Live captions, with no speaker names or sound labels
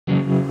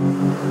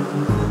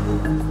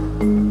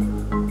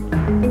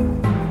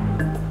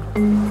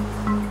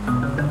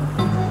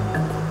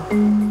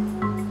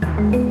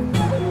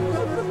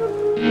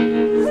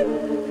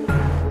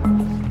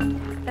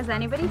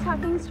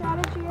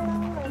strategy at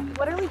all? Like,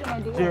 what are we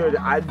gonna do? Dude,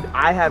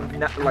 I have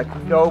not,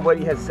 like,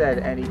 nobody has said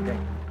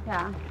anything.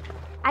 Yeah.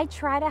 I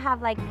try to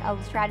have like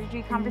a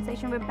strategy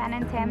conversation with Ben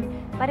and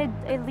Tim, but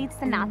it leads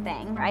to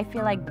nothing. I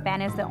feel like Ben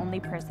is the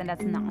only person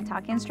that's not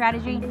talking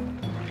strategy.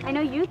 I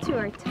know you two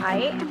are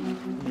tight.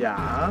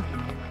 Yeah.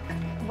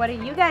 What are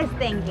you guys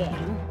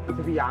thinking? To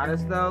be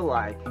honest though,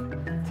 like,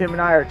 Tim and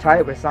I are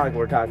tight, but it's not like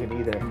we're talking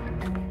either.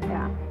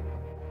 Yeah.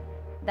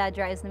 That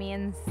drives me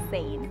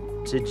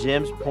insane. To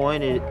Jim's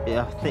point,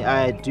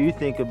 I do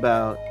think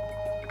about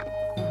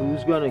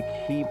who's gonna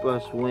keep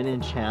us winning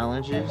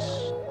challenges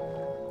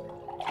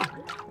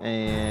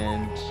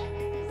and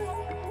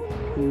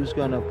who's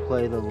gonna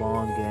play the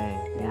long game.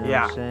 You know what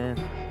I'm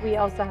saying? We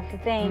also have to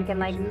think,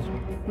 and like,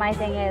 my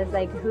thing is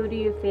like, who do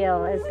you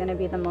feel is going to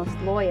be the most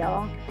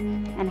loyal,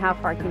 and how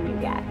far can you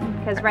get?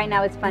 Because right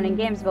now it's fun and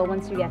games, but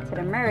once you get to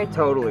the merge,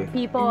 totally,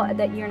 people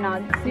that you're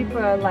not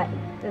super like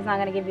is not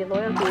going to give you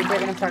loyalty. They're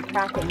going to start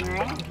cracking,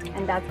 right?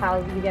 And that's how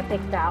you get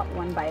picked out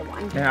one by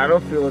one. And I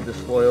don't feel a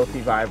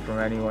disloyalty vibe from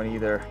anyone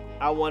either.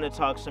 I want to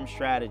talk some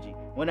strategy.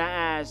 When I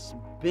asked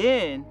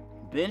Ben's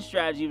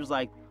strategy was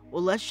like,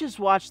 well, let's just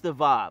watch the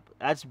VOD.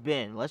 That's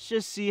Ben. Let's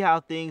just see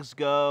how things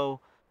go.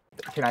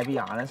 Can I be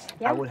honest?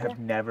 Yeah, I would have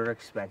never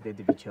expected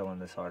to be chilling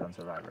this hard on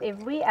Survivor. If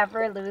we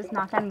ever lose,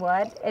 knock on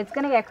wood, it's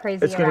gonna get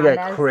crazy. It's gonna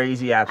get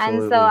crazy,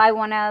 absolutely. And so I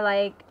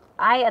wanna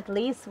I at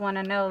least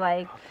wanna know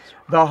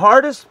the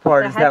hardest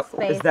part is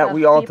that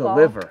we all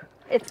deliver.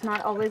 It's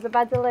not always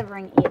about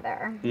delivering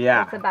either.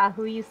 Yeah. It's about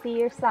who you see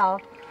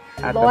yourself,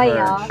 At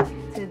loyal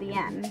to the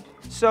end.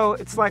 So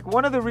it's like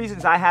one of the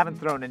reasons I haven't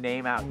thrown a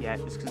name out yet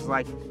is because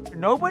like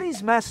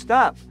nobody's messed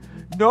up.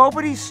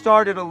 Nobody's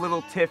started a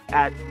little tiff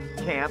at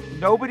camp.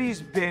 Nobody's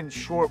been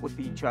short with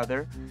each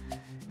other.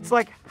 It's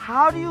like,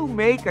 how do you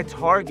make a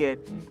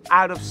target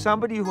out of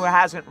somebody who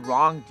hasn't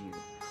wronged you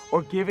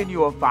or given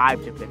you a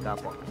vibe to pick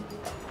up on?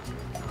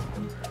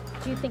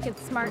 Do you think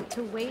it's smart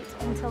to wait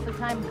until the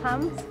time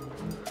comes?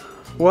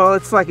 Well,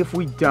 it's like if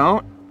we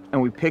don't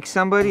and we pick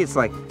somebody, it's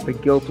like the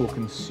guilt will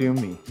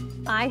consume me.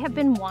 I have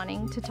been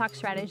wanting to talk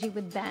strategy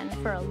with Ben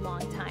for a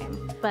long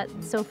time, but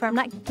so far I'm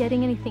not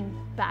getting anything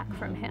back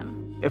from him.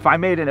 If I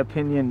made an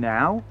opinion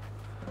now,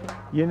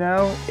 you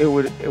know, it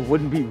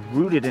wouldn't be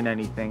rooted in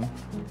anything.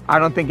 I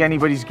don't think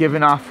anybody's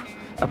given off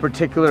a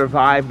particular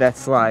vibe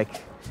that's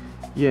like,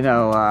 you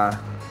know,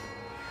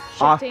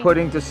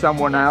 off-putting to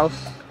someone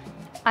else.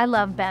 I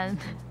love Ben,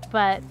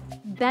 but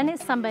Ben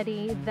is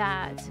somebody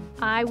that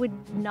I would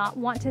not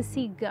want to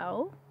see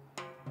go,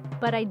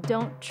 but I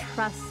don't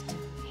trust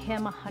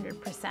him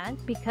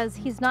 100% because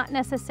he's not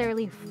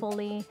necessarily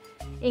fully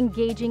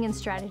engaging in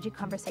strategy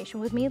conversation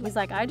with me. He's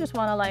like, I just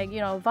want to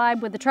vibe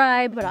with the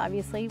tribe, but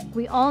obviously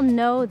we all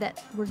know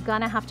that we're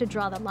gonna have to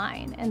draw the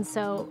line. And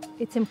so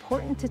it's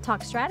important to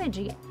talk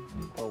strategy.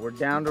 Well, we're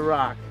down to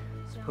rock.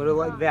 Let's put it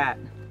like that.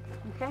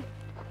 Okay,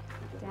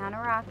 down to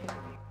rock.